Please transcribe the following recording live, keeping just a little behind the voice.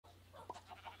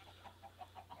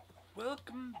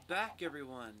Welcome back,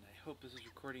 everyone. I hope this is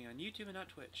recording on YouTube and not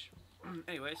Twitch.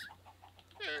 Anyways,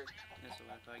 yeah, so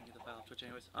I can get the file of Twitch.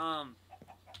 Anyways, I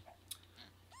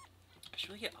should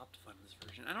really get Optifine in this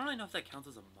version. I don't really know if that counts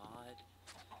as a mod.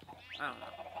 I don't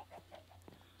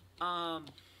know.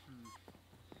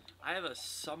 I have a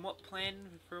somewhat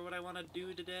plan for what I want to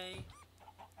do today.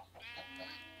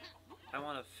 I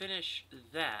want to finish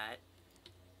that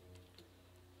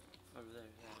over there.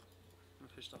 Yeah. I'm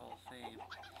gonna finish the Hall of Fame.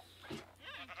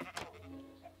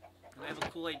 And I have a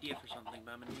cool idea for something,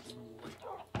 but I'm gonna need some wood.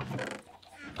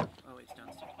 Oh wait, it's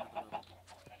downstairs, another level.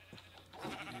 So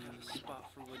I need to have a spot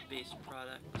for wood-based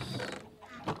products.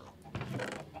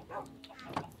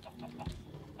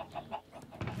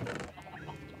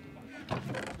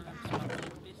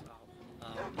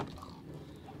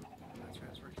 That's right, I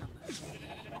was working on that.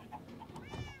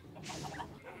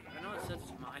 I know it says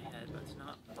it's my head, but it's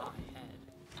not my head.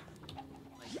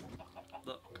 Like,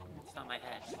 look, it's not my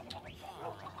head.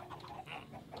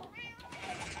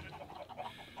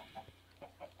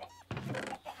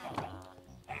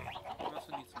 I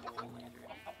also need some wool later.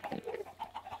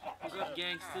 What's up,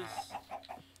 gangsters? Is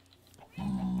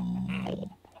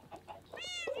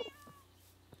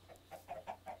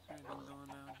there anything going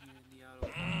on here in the auto?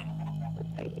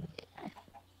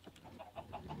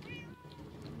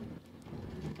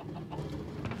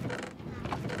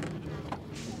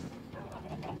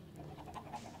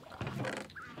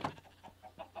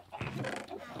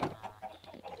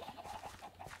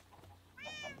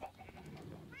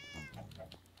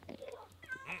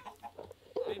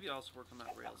 Maybe I'll also work on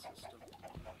that rail system.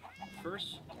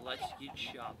 First, let's get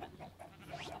shopping.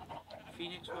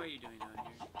 Phoenix, what are you doing out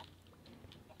here?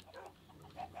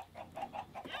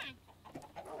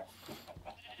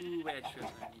 Ooh, wait, I just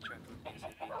realized I need to track with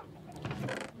ASAP.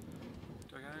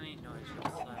 Do I got any? No, I just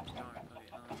got slabs. Darn. Okay,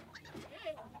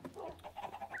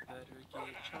 better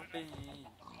get chopping.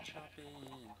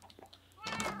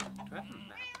 Do I have a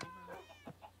map anywhere?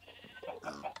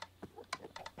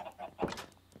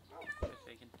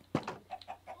 Faking.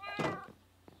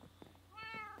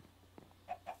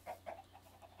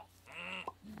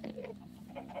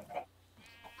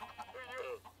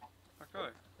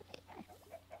 Okay.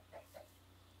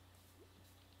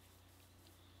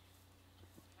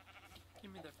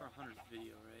 Give me that for 100th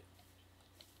video, right?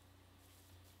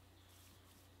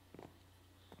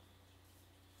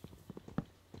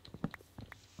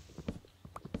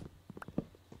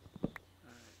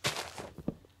 Alright.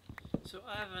 So I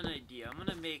have an idea. I'm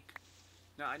gonna make...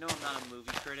 Now, I know I'm not a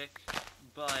movie critic,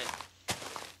 but...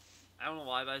 I don't know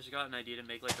why, but I just got an idea to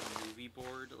make, like, a movie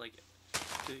board, like,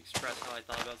 to express how I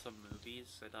thought about some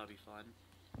movies. I thought it'd be fun.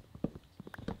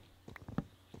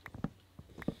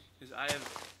 Because I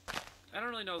don't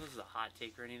really know if this is a hot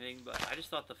take or anything, but I just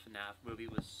thought the FNAF movie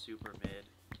was super mid.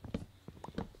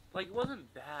 Like, it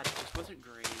wasn't bad, it just wasn't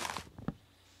great.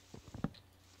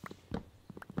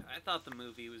 I thought the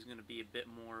movie was going to be a bit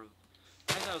more...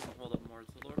 I thought it was going to hold up more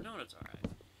to the lore. No, it's alright.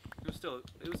 It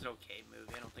was an okay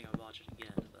movie. I don't think I would watch it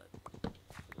again, but...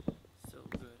 Still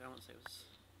good. I won't say it was...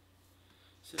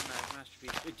 cinematic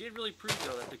masterpiece. It did really prove,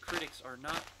 though, that the critics are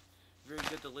not very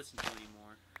good to listen to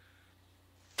anymore.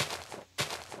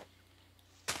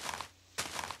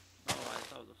 Oh, I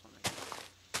thought it was a fun idea.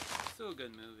 Still a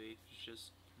good movie. It's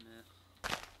just, meh.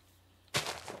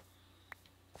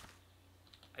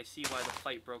 I see why the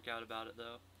fight broke out about it,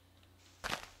 though.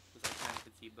 Because I kind of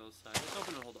could see both sides. I was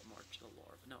hoping to hold up more to the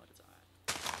lore, but no, it's alright.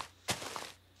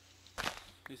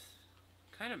 It's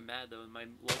kind of mad, though. In my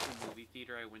local movie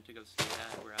theater I went to go see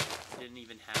that, where I didn't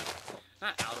even have...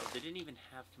 they didn't even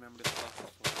have commemorative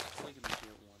buckets for it. I was totally going to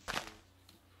get one,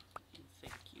 too.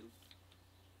 Thank you.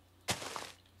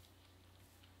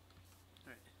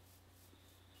 Alright.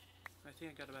 I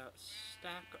think I got about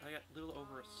I got a little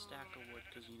over a stack of wood,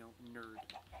 because, you know, nerd.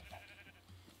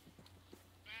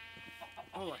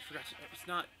 Oh, I forgot. It's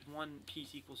not one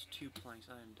piece equals 2 planks.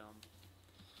 I am dumb.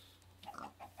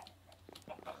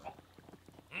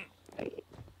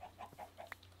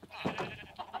 I'm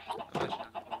actually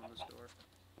not going to go in this door.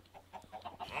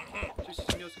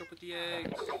 260 no scope with the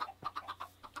eggs.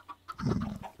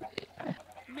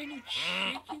 Many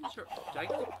chickens or... Did I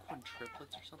get like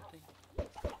quintuplets or something?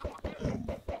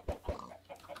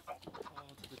 Oh,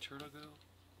 did the turtle go?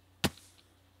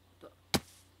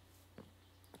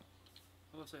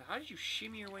 I was like, how did you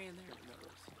shimmy your way in there? No,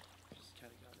 just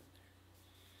kind of got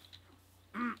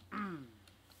in there.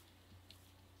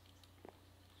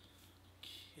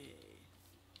 Okay.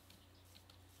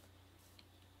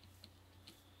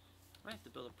 Might have to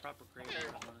build a proper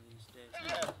graveyard one of these days.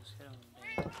 Just head on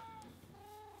down.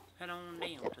 Head on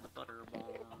down to the butter barn.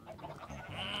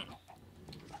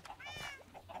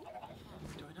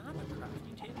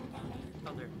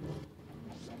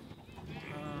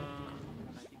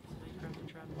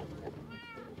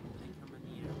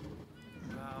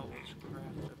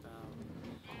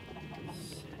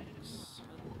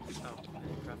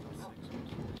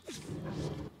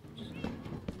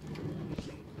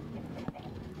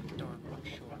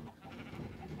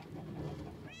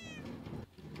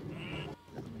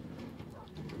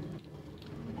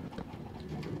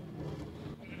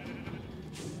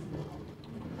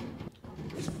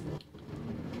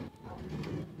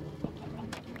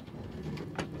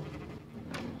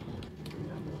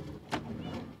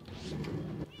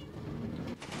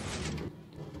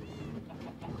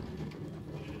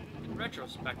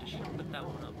 retrospect, I should have put that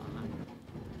one up higher.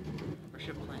 Or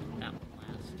should have planned that one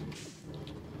last.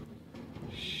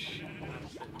 Shh.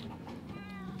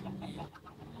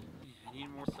 I need a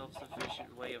more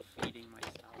self-sufficient way of feeding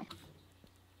myself.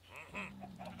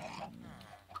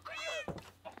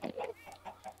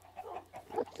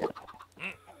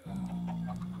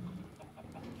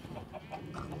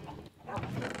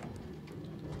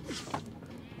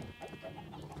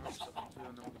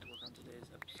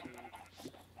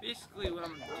 Basically, what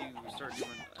I'm gonna start doing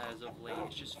as of late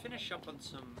is just finish up on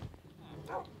some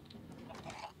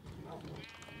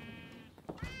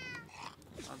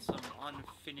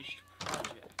unfinished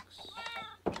projects.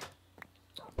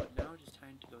 But now it's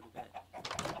time to go to bed.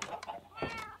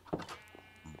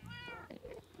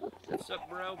 What's up,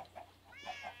 bro?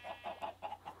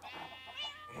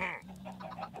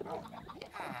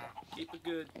 Keep it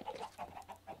good.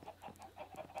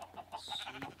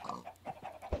 Sweet.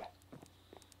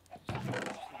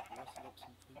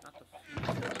 Not the food.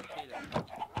 Okay, then.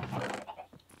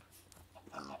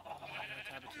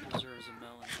 Tabitha deserves a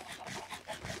melon.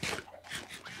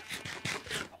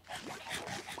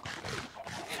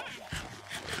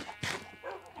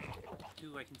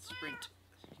 Ooh, I can sprint.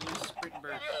 Use sprint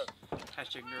burst.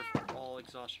 Hashtag nerf all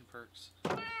exhaustion perks.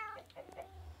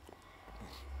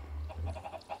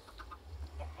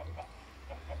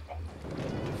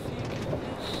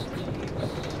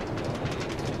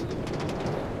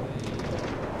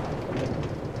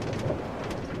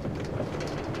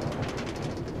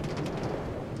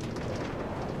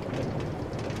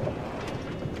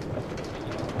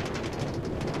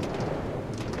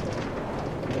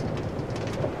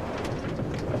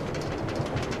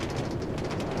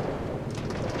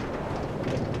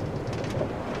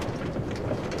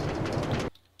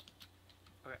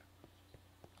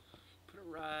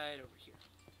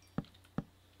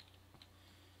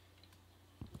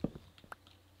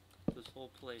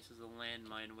 Place is a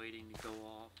landmine waiting to go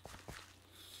off.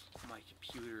 My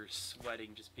computer is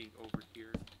sweating just being over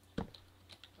here.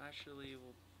 Actually,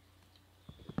 we'll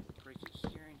break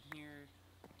it here and here.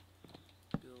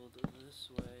 Build this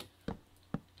way.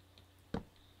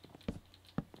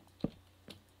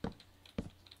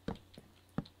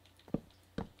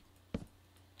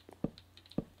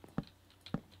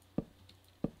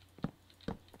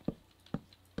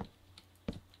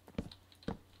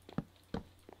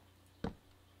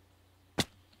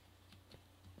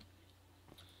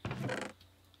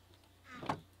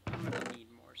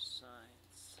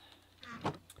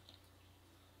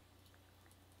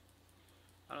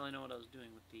 I don't really know what I was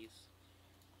doing with these.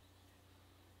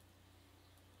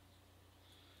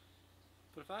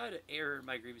 But if I had to air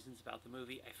my grievances about the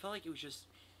movie, I felt like it was just...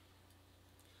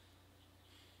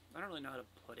 I don't really know how to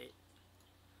put it.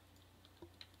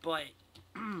 But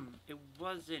it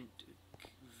wasn't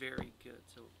very good.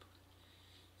 So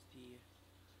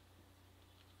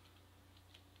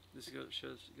this goes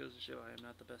to show I am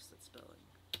not the best at spelling.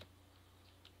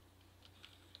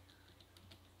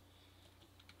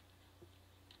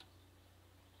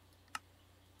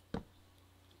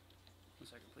 One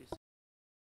second, please.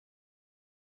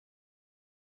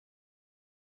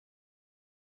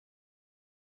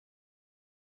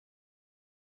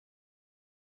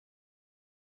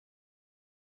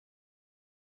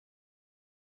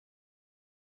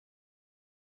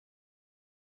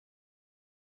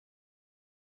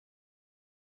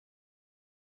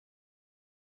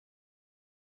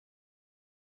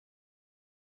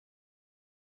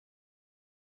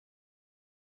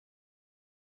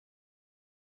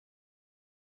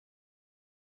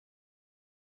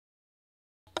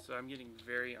 So I'm getting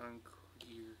very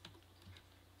unclear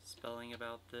spelling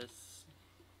about this.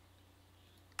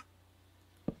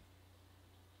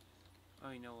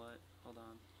 Oh, you know what? Hold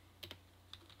on.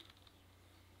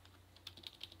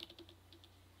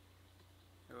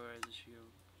 Where is this shoe?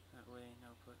 That way, no,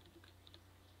 put.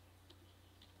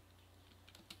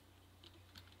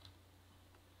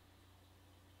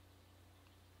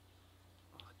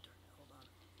 Oh, darn it, hold on.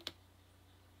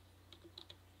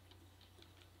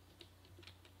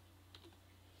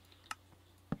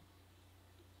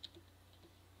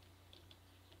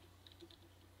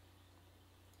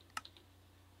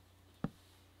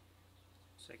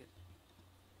 Second.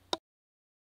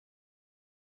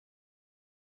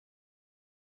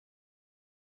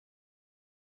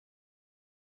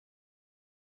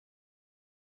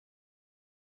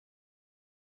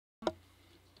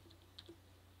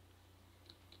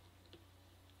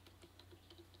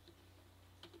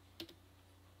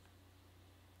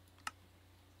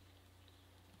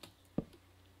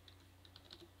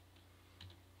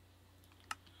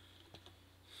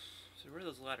 So where do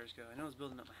those ladders go? I know I was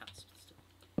building up my house, but still.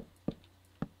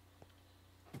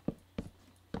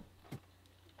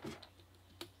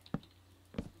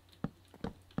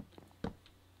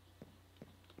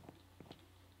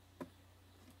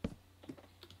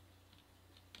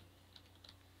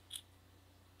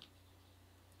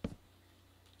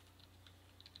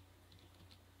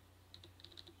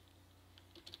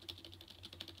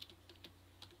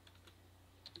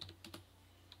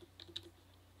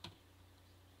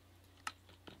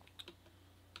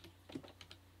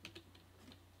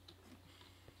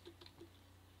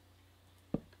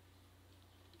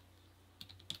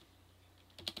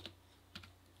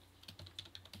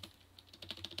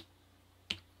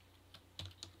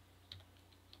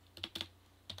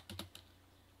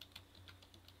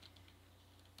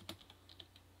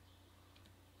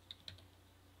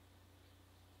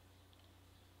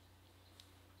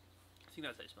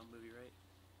 think that's how you spell movie, right?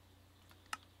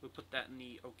 We'll put that in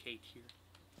the okay tier.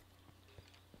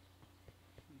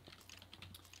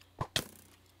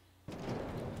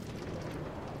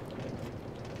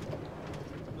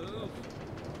 Move!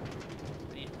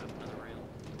 I need to have another rail.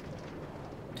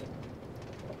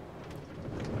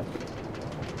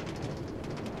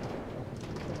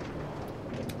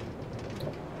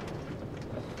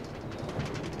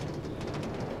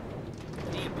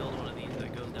 I need to build one of these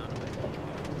that goes down to my life.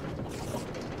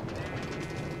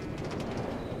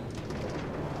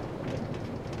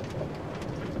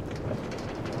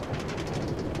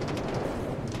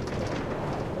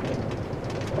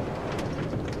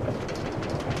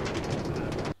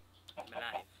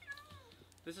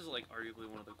 This is like arguably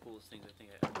one of the coolest things I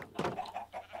think I ever did.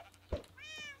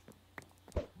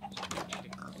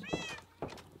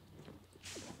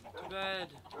 Too bad.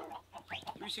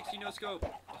 360 no scope.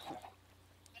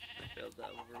 I failed that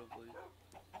overly.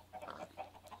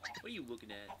 What are you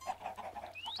looking at?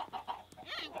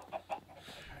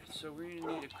 Alright, so we're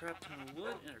gonna need a crap ton of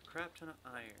wood and a crap ton of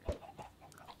iron.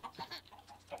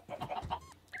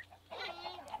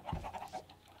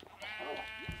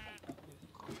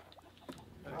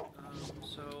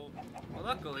 So, well,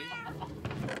 luckily,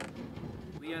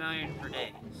 we had iron for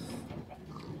days.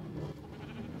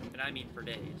 And I mean for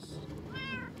days.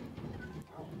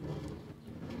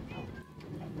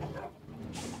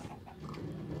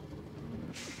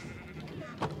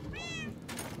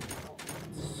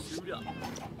 Suit up.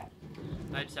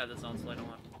 I just have this on so I don't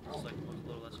want just like a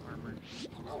little less armor.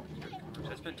 So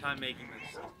I spent time making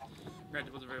this. Granted,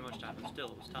 it wasn't very much time, but still,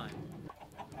 it was time.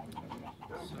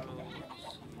 So,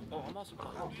 oh, I'm also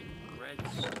buying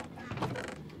redstone.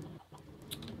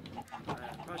 I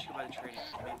probably should go buy the trading.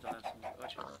 Maybe they'll have some. Oh,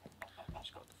 actually,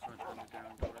 just go out the front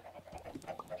underground door.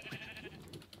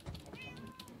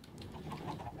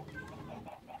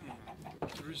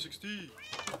 360.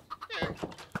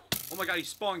 Oh my god, he's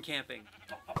spawn camping.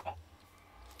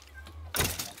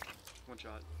 One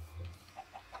shot.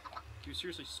 He was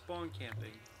seriously spawn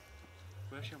camping.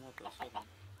 Wait, actually, I want those. Hold on.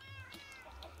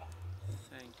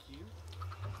 Thank you.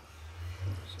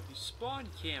 So he spawn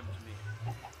camped me.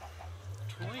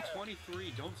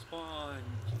 2023, don't spawn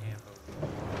camp over.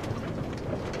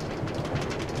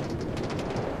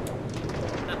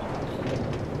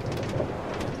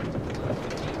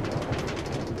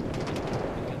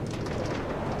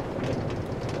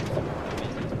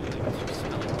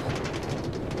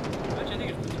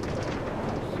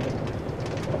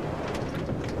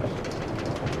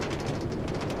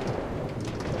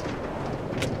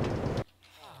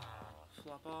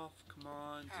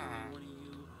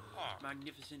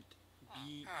 Magnificent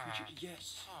bee creature. Yes.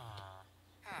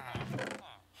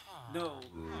 No.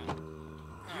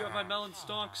 Do you have my melon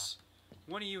stalks?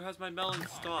 One of you has my melon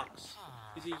stalks.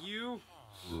 Is it you?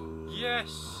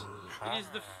 Yes. It is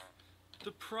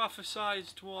the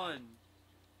prophesized one.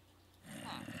 Do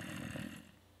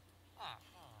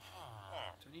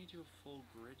I need to do a full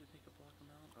grid to make a block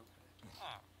amount? Okay.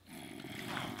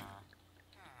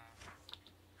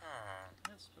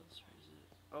 That's supposed to raise it.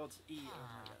 Oh, it's E. Oh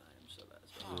my god. So bad.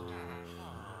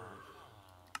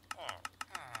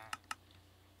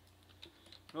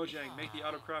 Mojang, make the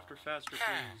autocrafter faster,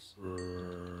 please.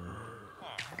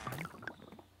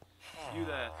 Do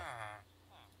that.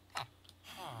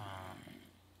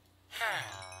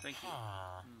 Thank you.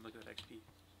 Look at XP.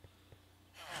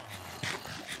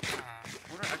 I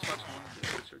wonder Xbox One did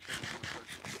search engine.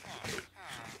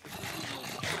 This is the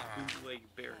most bootleg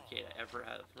barricade I ever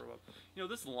had to throw up. You know,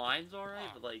 this line's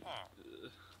alright, but like...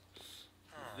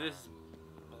 this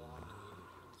block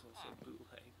is also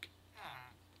bootleg.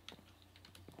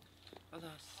 Alas,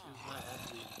 is what I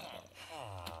do.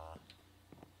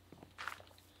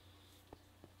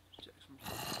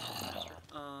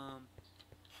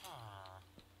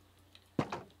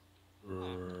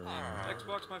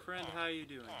 Xbox, my friend, how you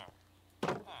doing?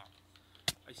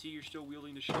 I see you're still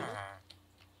wielding the shovel.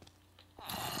 I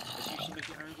see you're still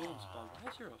making iron golem spawn. Why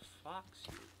is there a fox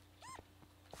here?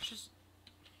 It's just...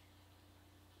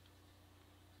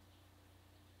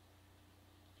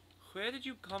 Where did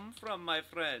you come from, my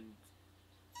friend?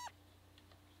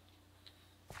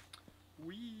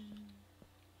 Wee.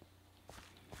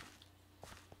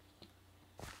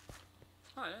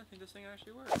 Huh, I didn't think this thing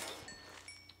actually works.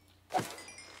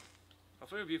 How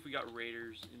funny it would be if we got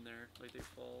raiders in there, like they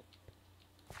fall.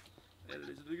 And it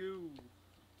is the goo.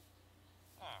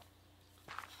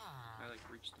 I like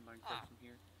reach the minecart from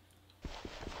here.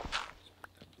 Just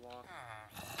break that block.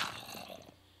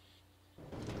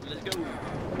 Let's go.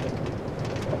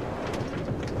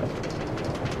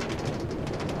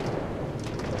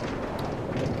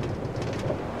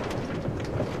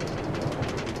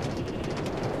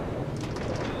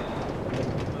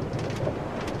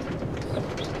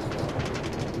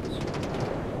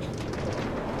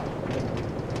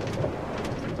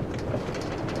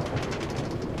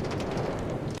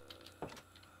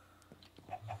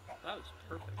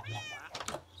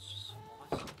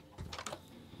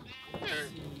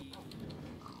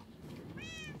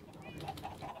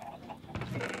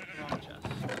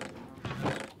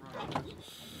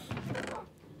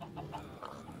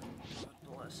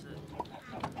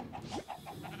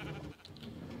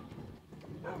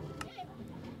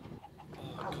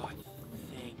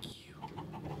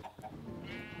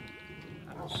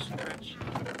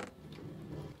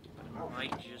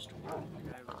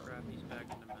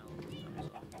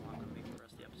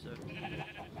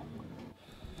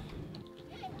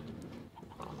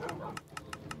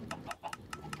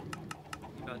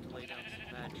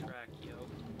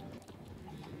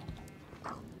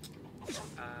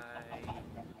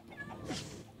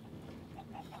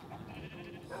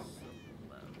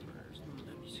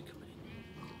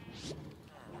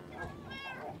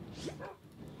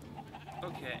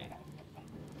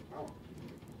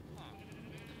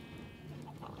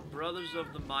 brothers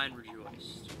of the mine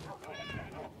rejoiced.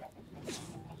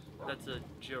 That's a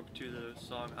joke to the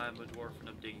song I'm a Dwarf and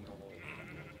I'm Digging a Hole.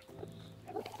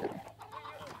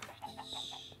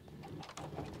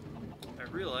 I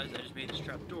realized I just made these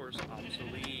trapdoors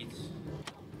obsolete.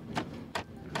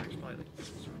 There's probably like this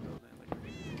sort of building, like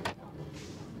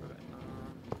okay,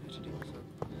 I should dig this up.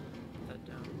 Put that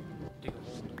down. Dig a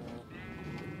hole in the wall.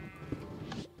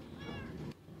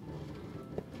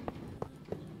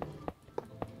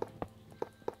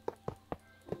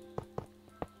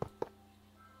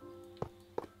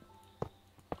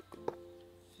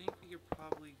 I think we could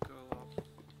probably go off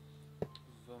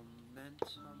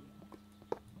momentum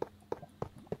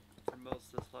for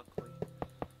most of this, luckily.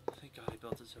 Thank God I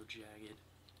built it so jagged.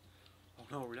 Oh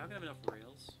no, we're not gonna have enough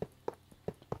rails.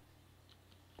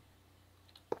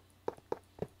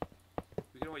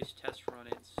 We can always test run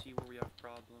it and see where we have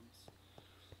problems.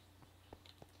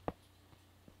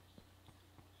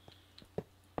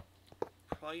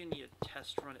 Probably gonna need to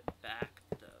test run it back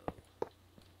though.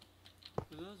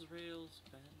 Do those rails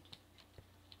bend?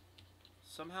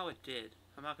 Somehow it did.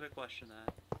 I'm not gonna question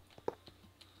that.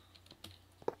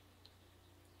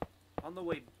 On the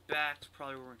way back's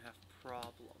probably where we're gonna have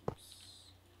problems.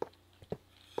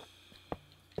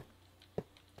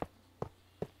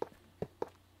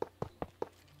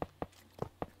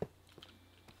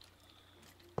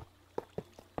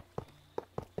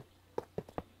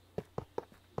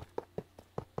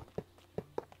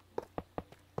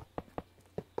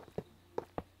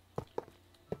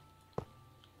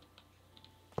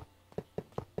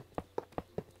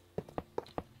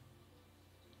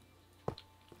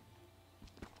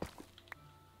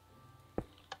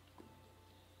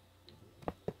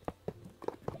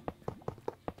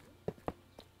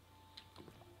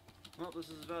 Well, this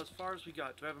is about as far as we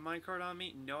got. Do I have a minecart on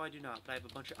me? No, I do not, but I have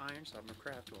a bunch of iron, so I'm gonna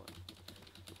craft one.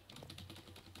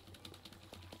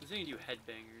 This thing can do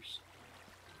headbangers.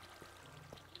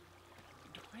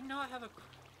 Do I not have a...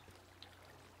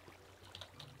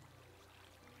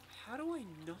 How do I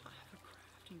not have a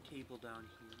crafting table down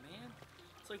here, man?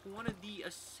 It's like one of the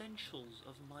essentials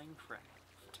of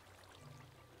Minecraft.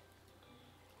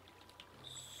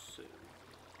 So...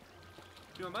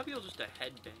 You know, I might be able just to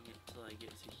headbang it until I get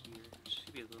to here. It's just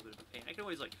gonna be a little bit of a pain. I can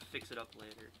always, like, fix it up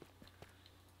later.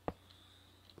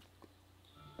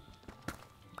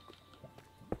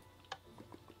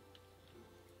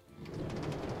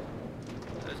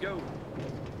 Let's go!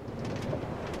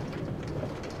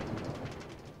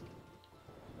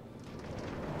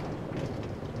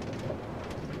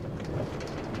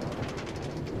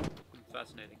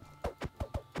 Fascinating.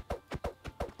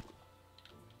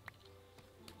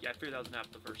 Yeah, I figured that was an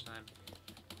app the first time.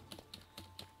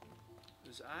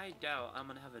 Because I doubt I'm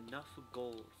gonna have enough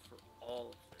gold for all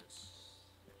of this.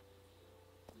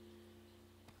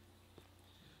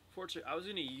 Fortunately, I was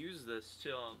gonna use this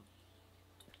to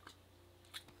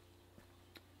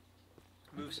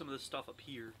move some of this stuff up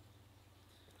here.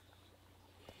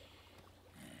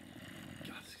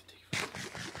 God, this is gonna take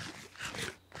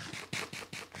forever.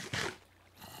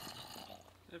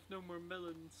 I have no more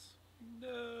melons.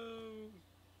 No.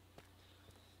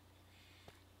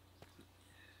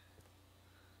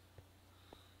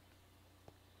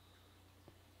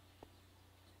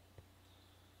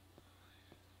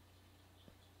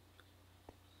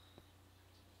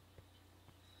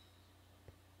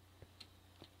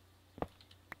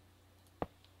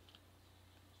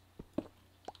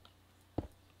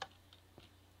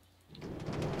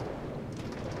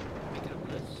 Making up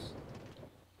this.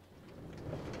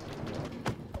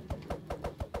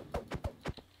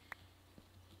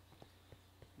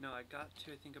 No, I got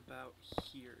to think about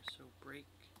here. So break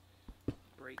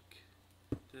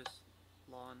this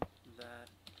lawn, that.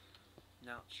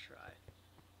 Now let's try.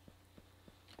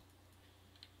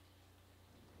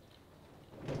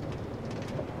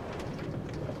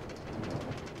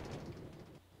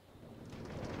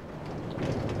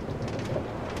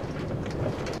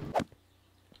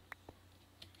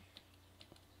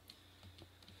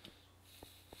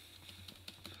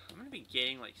 I'm gonna be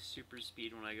getting like super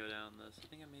speed when I go down this. I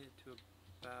think I made it to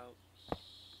about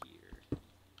here.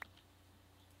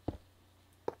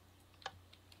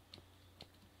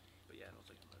 But yeah, I don't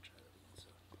think I'm gonna try that again, so.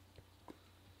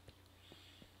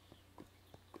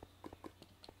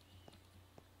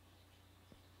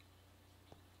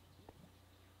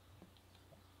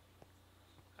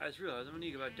 I just realized I'm gonna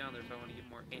need to go back down there if I want to get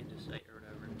more andesite or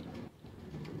whatever.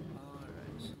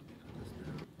 Alright, so let me put this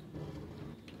down.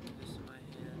 Put this in my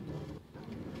hand.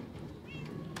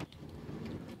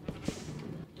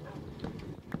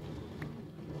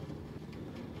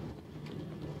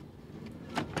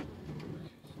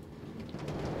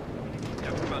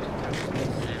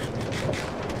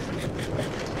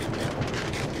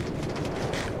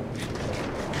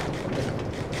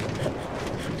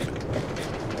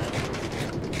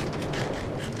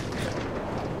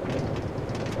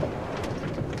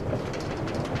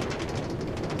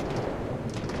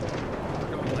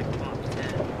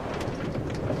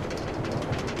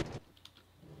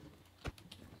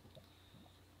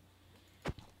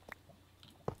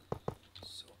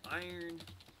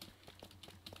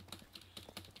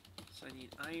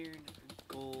 iron,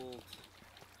 gold.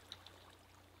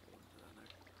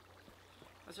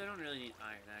 I don't really need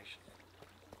iron, actually.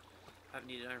 I haven't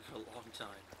needed iron for a long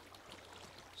time.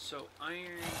 So,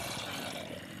 iron,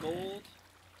 gold,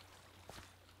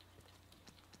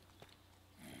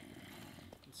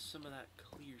 and some of that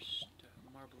clear stuff,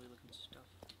 marbly looking stuff.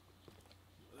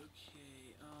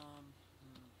 Okay, I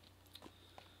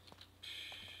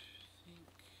think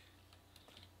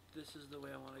this is the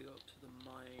way I want to go up to the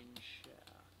mine shaft.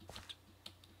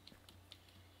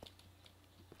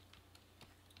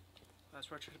 That's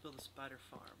where I try to build a spider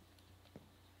farm.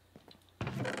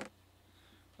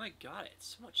 My god,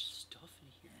 it's so much stuff in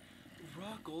here.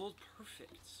 Raw gold,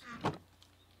 perfect.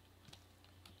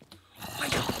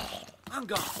 I'm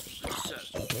gone, it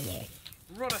says.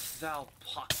 Runneth thou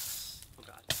pox. Oh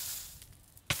god.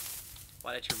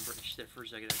 Why did I turn British there for a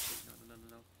second, actually? No.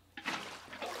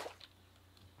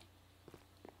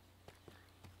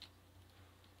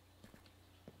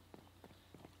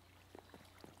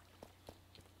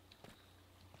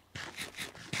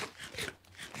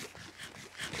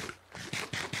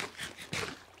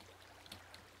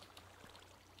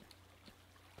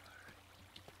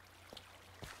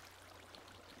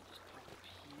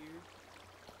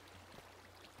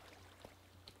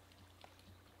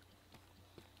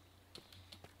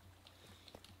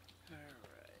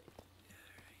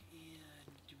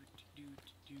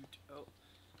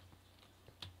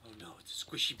 Oh no, it's a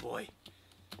squishy boy.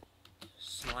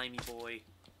 Slimy boy.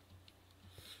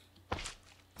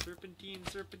 Serpentine,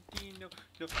 no.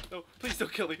 Please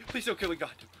don't kill me. Please don't kill me,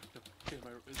 God. No. Oh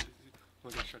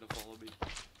my gosh, trying to follow me.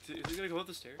 Is he gonna go up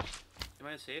the stairs? Am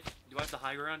I safe? Do I have the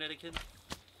high ground etiquette? Oh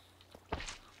my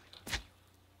god.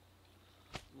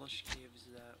 Lush caves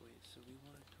that way, so we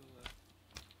want to go up.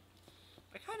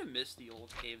 I kind of miss the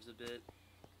old caves a bit.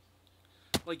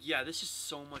 Like, yeah, this is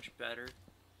so much better.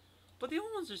 But the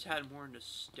old ones just had more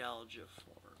nostalgia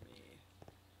for me.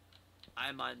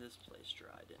 I mined this place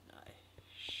dry, didn't I?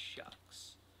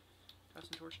 Shucks. Got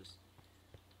some torches?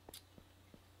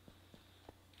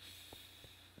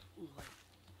 Ooh, light.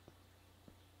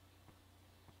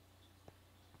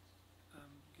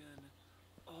 I'm gonna...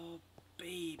 Oh,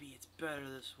 baby, it's better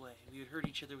this way. We would hurt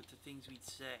each other with the things we'd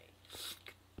say.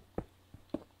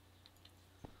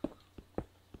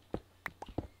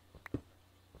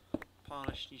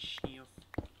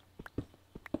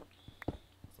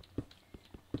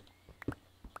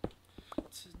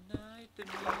 Tonight the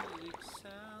music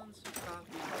sounds so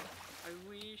popular. I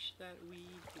wish that we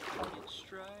could get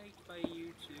striked by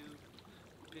YouTube.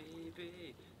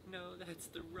 Baby, no, that's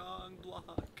the wrong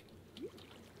block.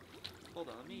 Hold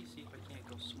on, let me see if I can't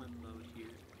go swim mode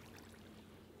here.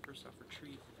 First off,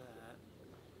 retrieve that.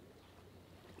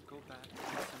 Go back and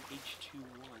get some H2-1.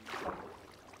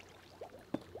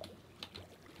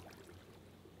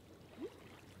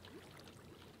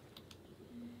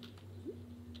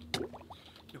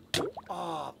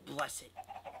 Oh, bless it.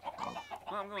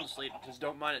 Well, I'm going to sleep because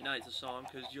Don't Mind at Night's a song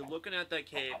because you're looking at that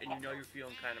cave and you know you're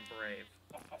feeling kind of brave.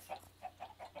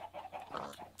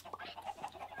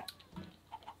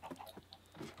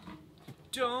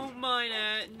 Don't mind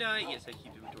at night. Yes, I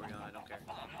keep inventory on. I don't care.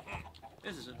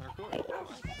 This isn't hardcore. I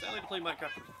only play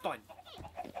Minecraft for fun.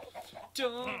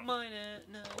 Don't mind at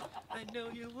night. I know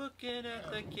you're looking at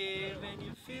the cave and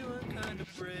you're feeling kind of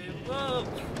brave. Whoa!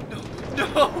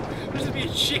 No! There's gonna be a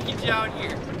chicken down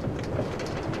here.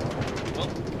 Well,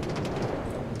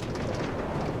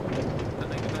 I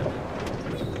think about it.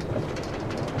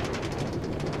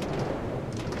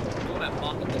 Going at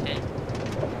Mock in the head.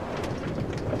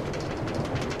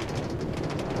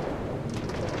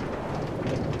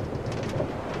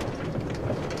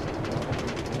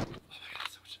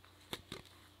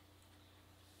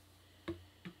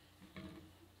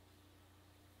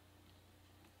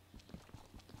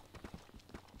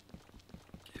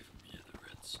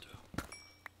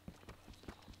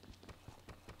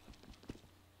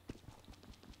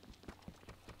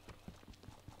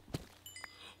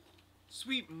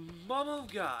 Sweet Mama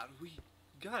of God, we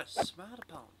got a smile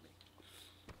upon me.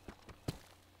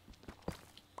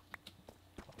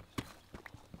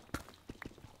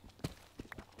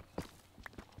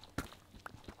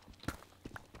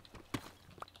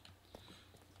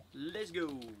 Let's go.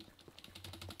 Going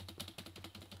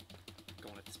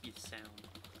at the speed of sound.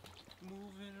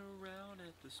 Moving around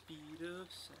at the speed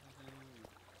of sound.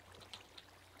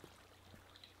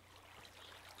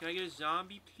 Can I get a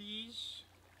zombie, please?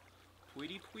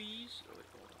 Pretty please? Oh wait,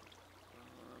 hold on.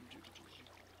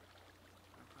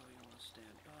 I probably don't want to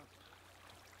stand up.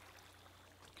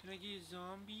 Can I get a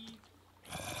zombie?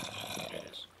 There it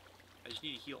is. I just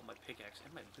need to heal my pickaxe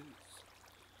and my boots.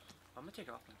 I'm gonna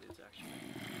take off my boots actually.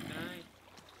 Can I?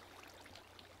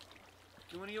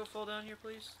 Can one of you fall down here,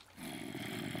 please?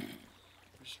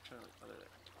 I'm just trying to like,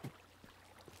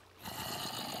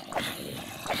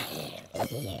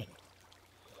 there.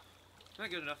 Not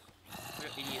good enough. I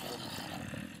got 88 volts.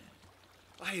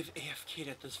 I have AFK'd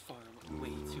at this farm way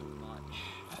too much.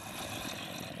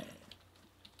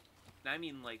 I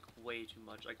mean, like, way too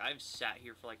much. Like, I've sat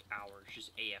here for, like, hours,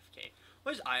 just AFK.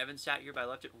 What is I haven't sat here, but I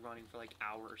left it running for, like,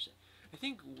 hours. I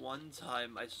think one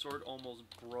time my sword almost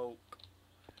broke.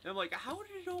 And I'm like, how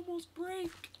did it almost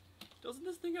break? Doesn't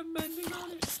this thing have mending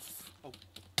on it? Oh.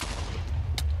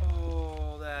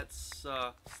 Oh, that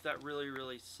sucks. That really,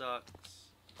 really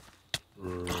sucks.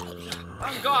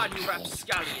 Oh, God, you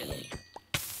rapscallion!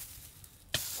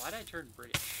 Why'd I turn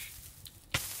British?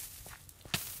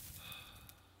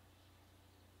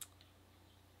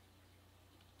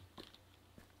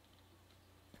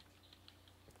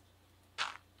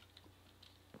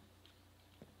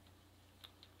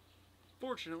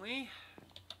 Fortunately,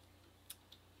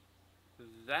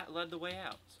 that led the way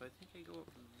out. So I think I go up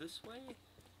this way. Oh,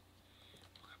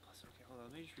 God bless. Okay, hold on.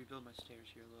 Let me just rebuild my stairs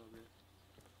here a little bit.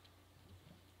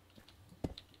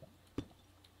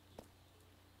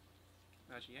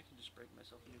 Actually, I can just break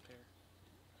myself a new pair.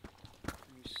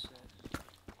 New set.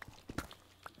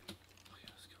 Okay,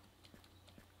 let's go.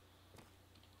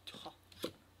 Tough.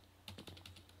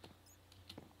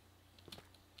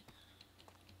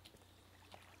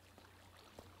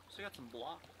 So I got some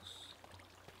blocks.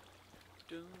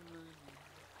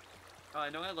 I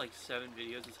know I had like 7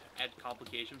 videos that had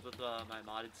complications with my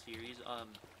modded series. I'm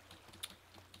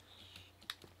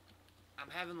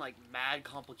having like mad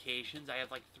complications. I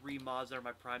have like 3 mods that are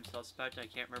my prime suspect, and I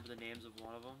can't remember the names of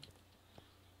one of them.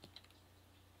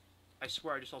 I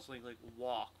swear I just saw something like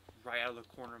walk right out of the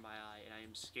corner of my eye, and I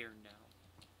am scared now.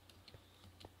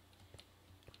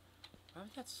 Why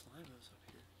would that slime was up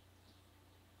here?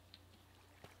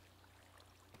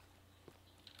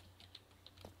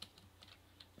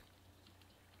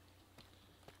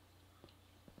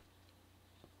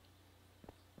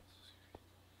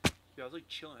 Yeah, I was like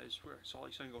chilling. I swear I saw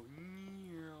like something go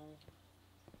meow.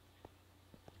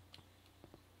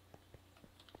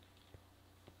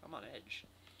 I'm on edge.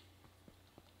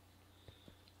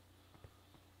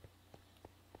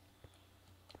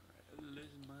 Alright,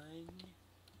 let's mine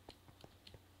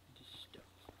this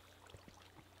stuff.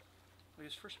 I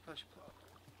guess first I probably should put.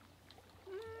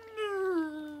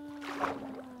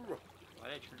 Why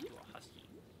did I turn into a husky?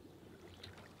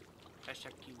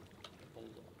 Hashtag Q.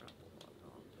 Bulldog.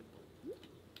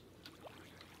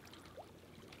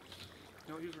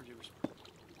 No, here's what we're doing.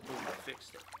 Boom,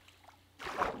 fixed it.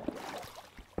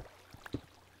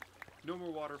 No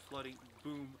more water flooding.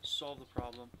 Boom, solve the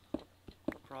problem.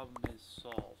 Problem is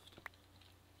solved.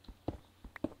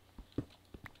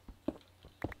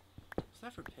 It's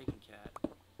not for Pagan Cat.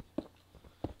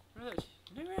 Remember that?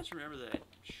 Never has to remember that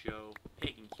show,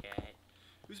 Pagan Cat.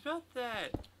 It was about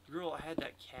that girl that had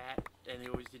that cat, and they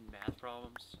always did math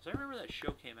problems. So I remember that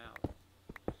show came out.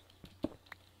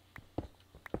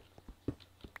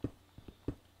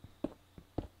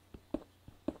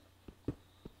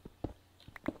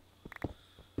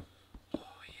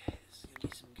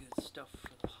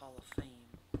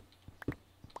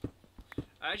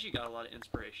 I actually got a lot of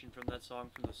inspiration from that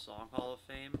song, from the Song Hall of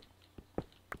Fame.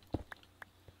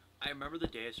 I remember the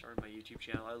day I started my YouTube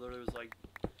channel, I literally was like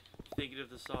thinking of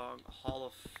the song Hall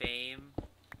of Fame,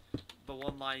 the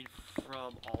one line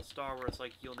from All Star where it's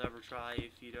like, you'll never try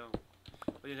if you don't,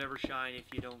 or you'll never shine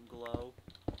if you don't glow.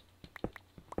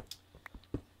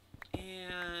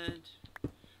 And,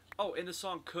 oh, and the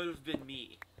song Could Have Been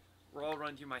Me. We're all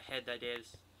running through my head that day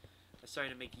as I started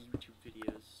to make YouTube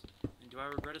videos. And do I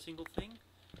regret a single thing?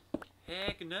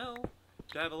 Heck no.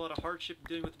 Do I have a lot of hardship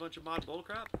dealing with a bunch of mod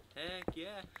bullcrap? Heck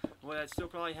yeah. Would that still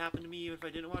probably happen to me even if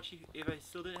I didn't watch, if I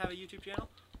still didn't have a YouTube channel?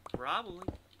 Probably.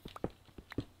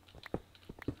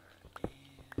 Alright,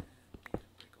 and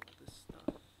break all this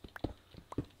stuff.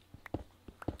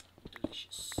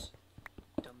 Delicious.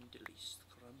 Dumb delicious,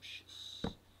 scrumptious.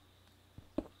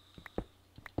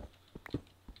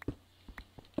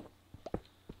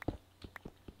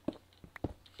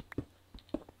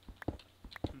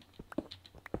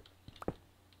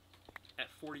 At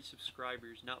 40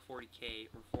 subscribers, not 40K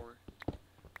or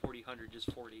 40,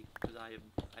 just 40, because I'm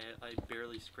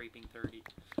barely scraping 30.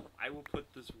 I will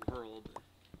put this world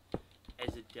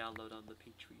as a download on the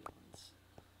Patreons.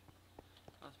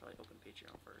 I'll probably open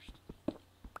Patreon first.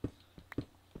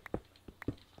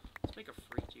 Let's make a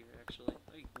free tier, actually.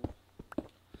 That'd be cool.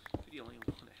 Be the only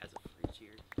one that has a free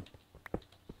tier.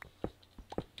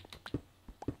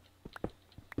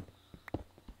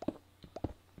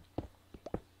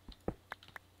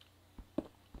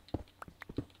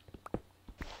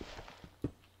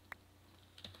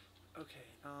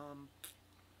 Um.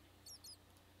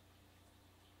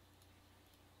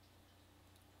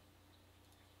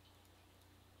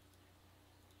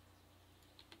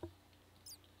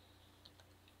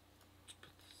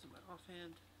 Put this in my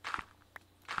offhand.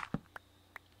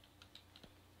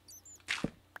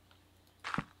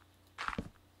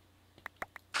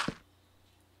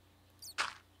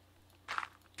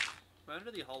 I'm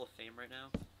under the Hall of Fame right now.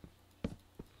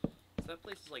 So that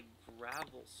place is like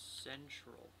Gravel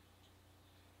Central.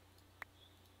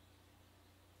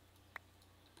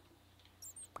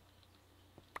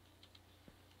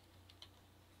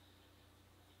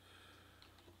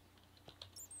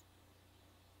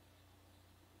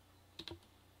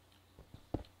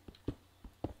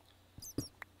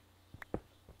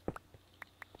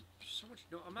 There's so much.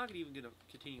 No, I'm not even gonna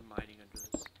continue mining under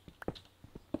this.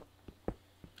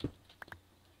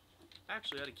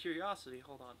 Actually, out of curiosity,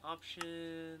 hold on.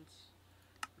 Options,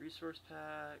 resource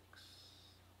packs.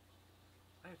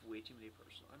 I have way too many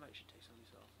personal. I might should take some of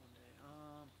these off one day.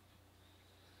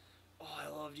 Oh, I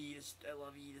love to eat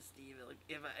Steve. Like,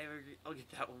 if I ever, I'll get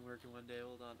that one working one day.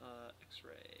 Hold on.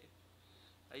 X-ray.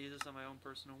 I use this on my own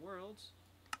personal worlds,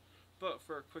 but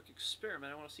for a quick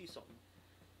experiment, I want to see something.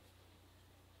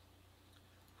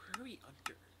 Where are we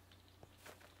under?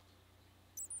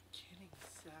 Can't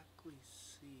exactly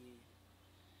see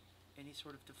any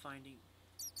sort of defining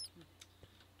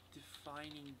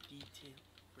detail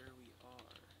where we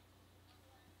are.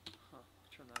 Huh,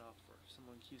 turn that off for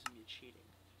someone accusing me of cheating.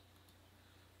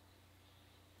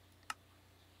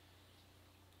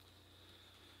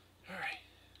 Alright.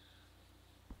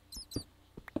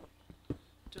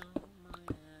 Don't mind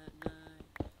at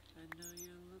night. I know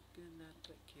you're looking at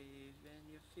the cave and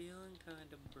you're feeling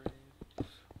kind of brave.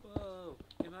 Whoa,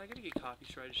 am I gonna get copy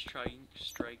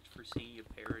striked for seeing a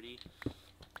parody?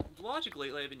 The logic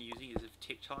lately I've been using is if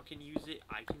TikTok can use it,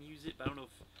 I can use it, but I don't know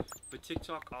if... But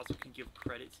TikTok also can give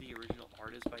credit to the original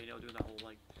artist by, you know, doing that whole,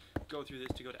 like, go through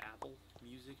this to go to Apple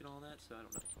Music and all that, so I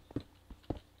don't know.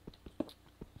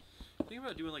 Think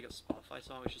about doing, like, a Spotify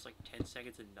song, it's just, like, 10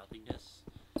 seconds of nothingness.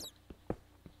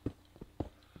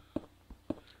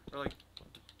 Or, like,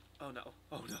 oh no,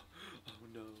 oh no, oh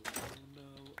no, oh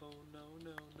no, oh no,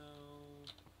 no, no.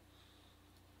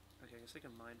 Okay, I guess I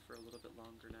can mine for a little bit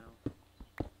longer now.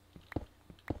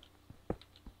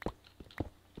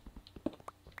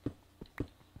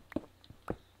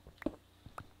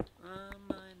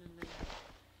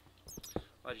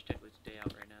 Well, I just technically it's day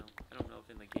out right now. I don't know if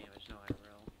in the game, I just know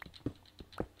IRL.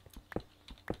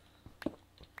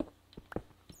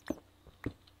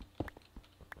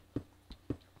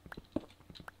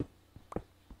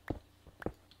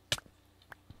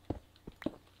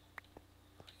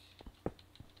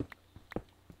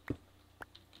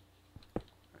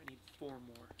 I need 4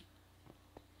 more.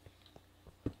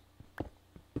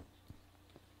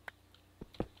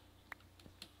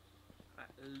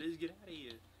 Alright, let's get out of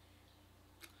here.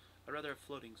 I'd rather have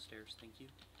floating stairs, thank you.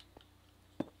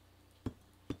 I'm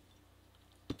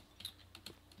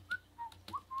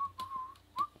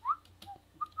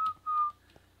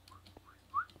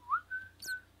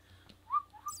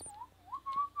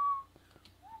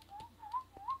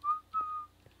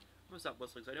gonna stop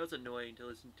whistling, so I know it's annoying to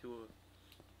listen to a...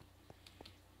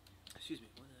 Excuse me,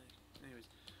 what the heck? Anyways,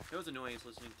 I know it's annoying is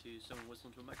listening to someone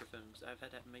whistling to a microphone, because I've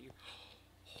had that in my ear.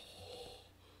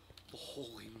 The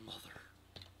Holy Mother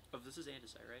of... This is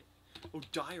andesite, right? Oh,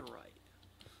 diorite.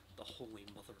 The Holy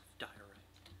Mother of diorite.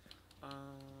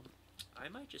 I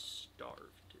might just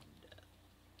starve to death.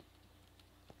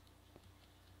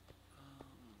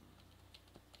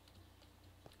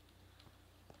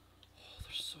 Oh,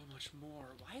 there's so much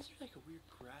more. Why is there like a weird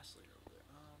grass layer over there?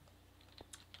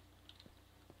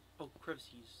 Oh,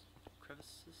 crevices.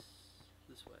 Crevices?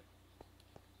 This way.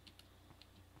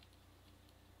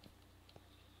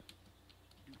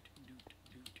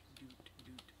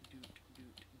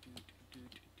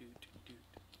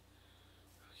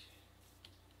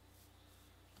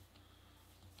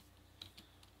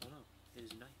 It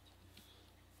is night.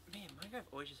 Man, Minecraft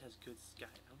always just has good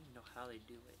sky. I don't even know how they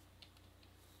do it.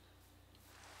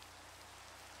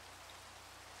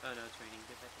 Oh no, it's raining.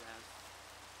 Get back to the house.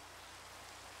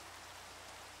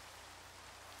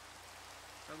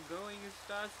 I'm going as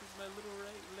fast as my little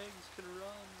right legs can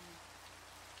run.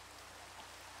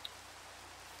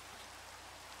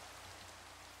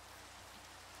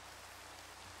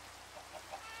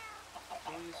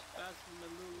 Going as fast as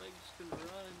my little legs can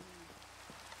run.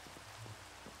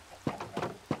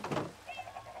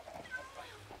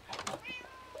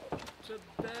 To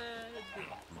bed.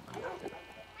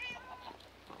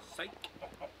 Psych.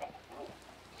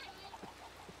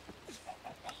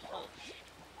 Polished.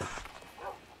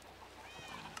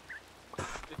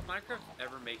 Minecraft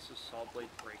ever makes a saw blade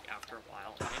break after a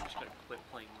while, I'm just gonna quit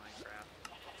playing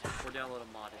Minecraft. Or download a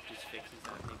mod that just fixes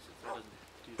that, makes it so it doesn't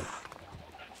do that.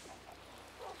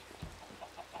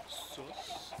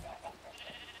 Sus.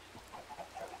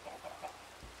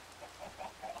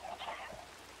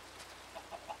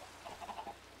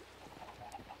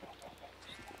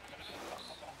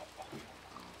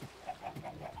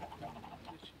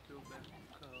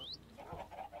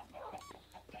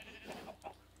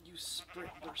 Sprint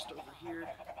burst over here.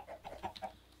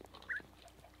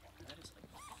 That is like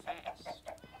fast.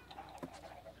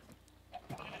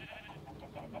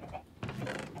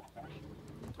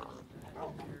 Throw that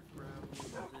in there, grab this.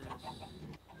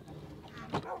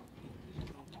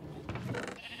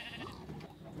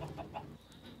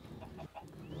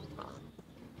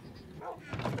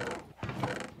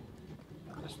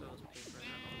 This was paper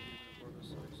and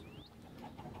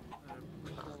I'm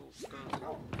leaving a size.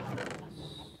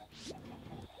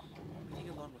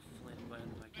 Along with Flint when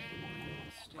I get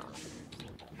standards.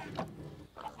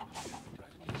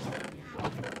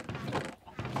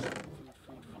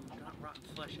 Food. Not rotten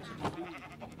flesh, it's a food.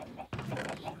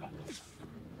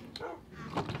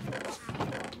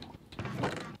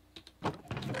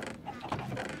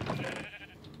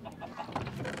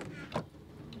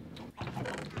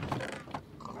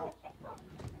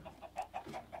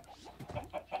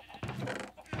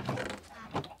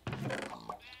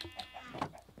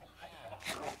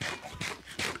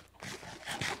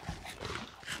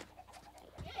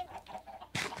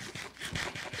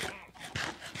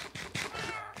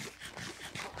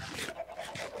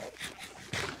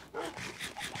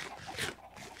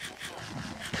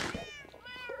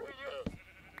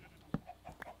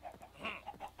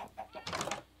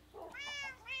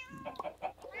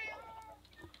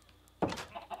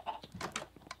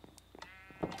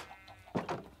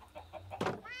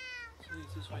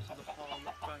 This way to the hall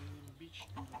of Brian Beach.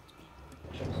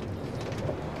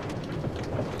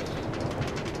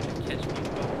 Catch me,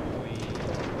 boy.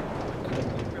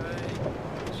 Right.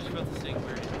 It's just about to sing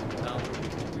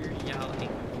we're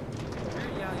yelling.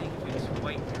 We're yelling if it's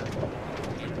white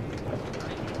and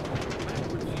I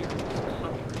would fear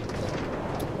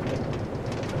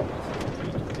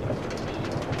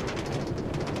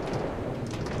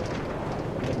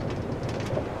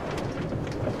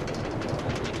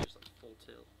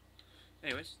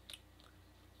anyways,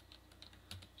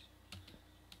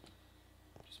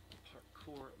 just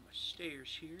parkour up my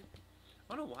stairs here.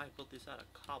 I don't know why I built this out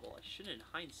of cobble. I shouldn't, in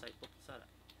hindsight, built this out of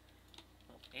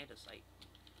andesite.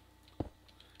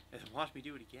 And then watch me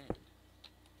do it again.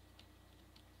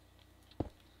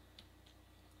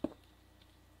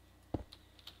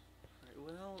 Alright,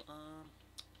 well,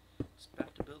 it's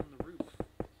back to building the roof.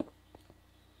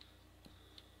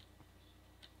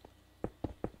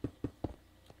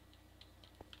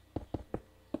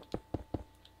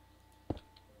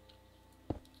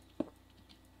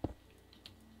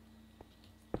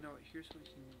 Here's what we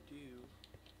can do.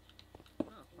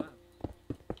 Oh, wow.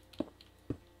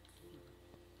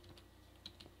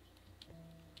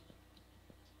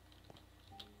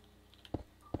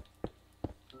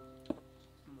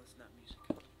 Unless not music.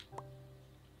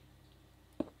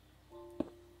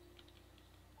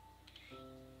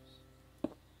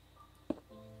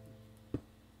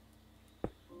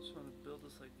 Just want to build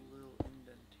this like little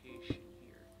indentation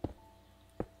here.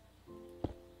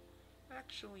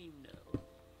 Actually, no.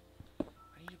 I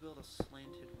need to build a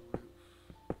slanted roof.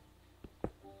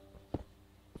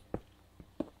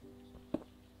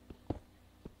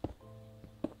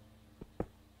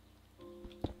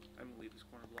 I'm gonna leave this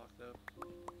corner block though.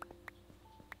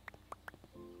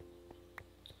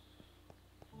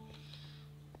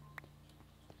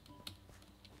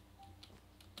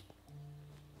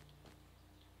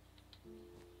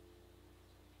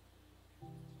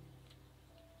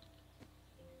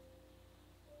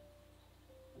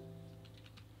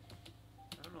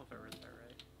 I don't know if I read that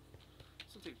right.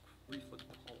 This will take a brief look at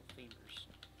the Hall of Famers.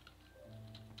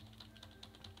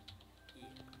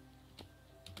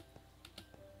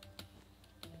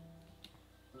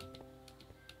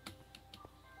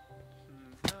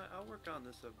 I'll work on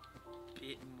this a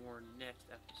bit more next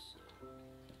episode.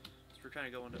 So we're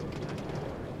trying to go into overtime.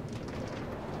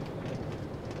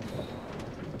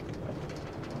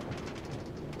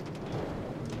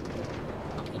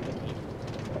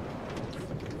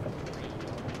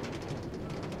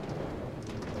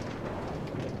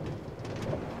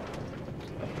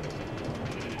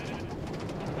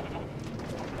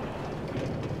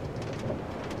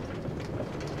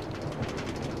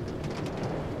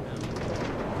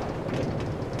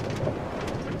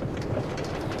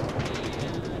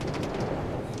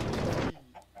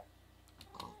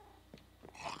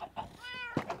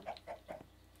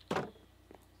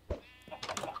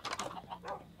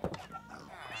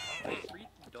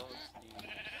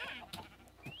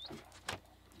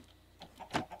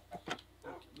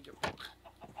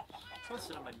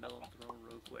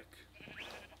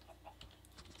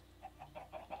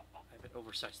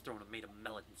 oversized throne made of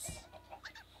melons.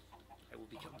 I will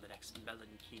become the next melon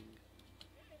king.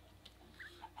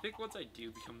 I think once I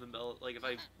do become the melon, like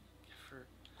I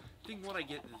think when I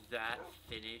get that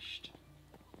finished,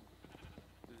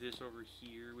 this over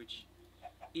here, which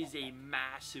is a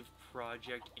massive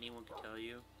project, anyone can tell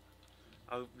you,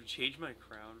 I'll change my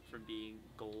crown from being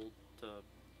gold to,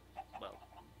 well,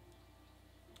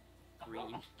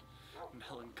 green,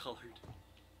 melon colored.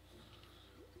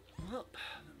 Well,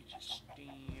 let me just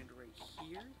stand right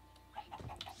here.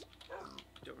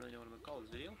 Don't really know what I'm gonna call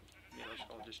this video. Maybe I should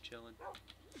call it just chilling.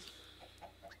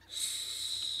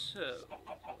 So,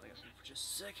 I guess for just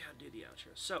a sec, I'll do the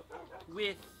outro. So,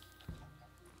 with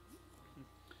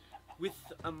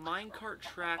a minecart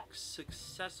track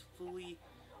successfully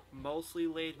mostly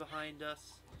laid behind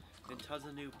us, and tons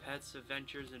of new pets,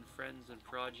 adventures, and friends and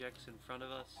projects in front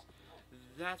of us,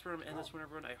 that's where I'm gonna end this one,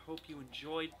 everyone. I hope you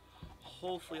enjoyed.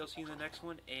 Hopefully I'll see you in the next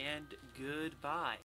one, and goodbye.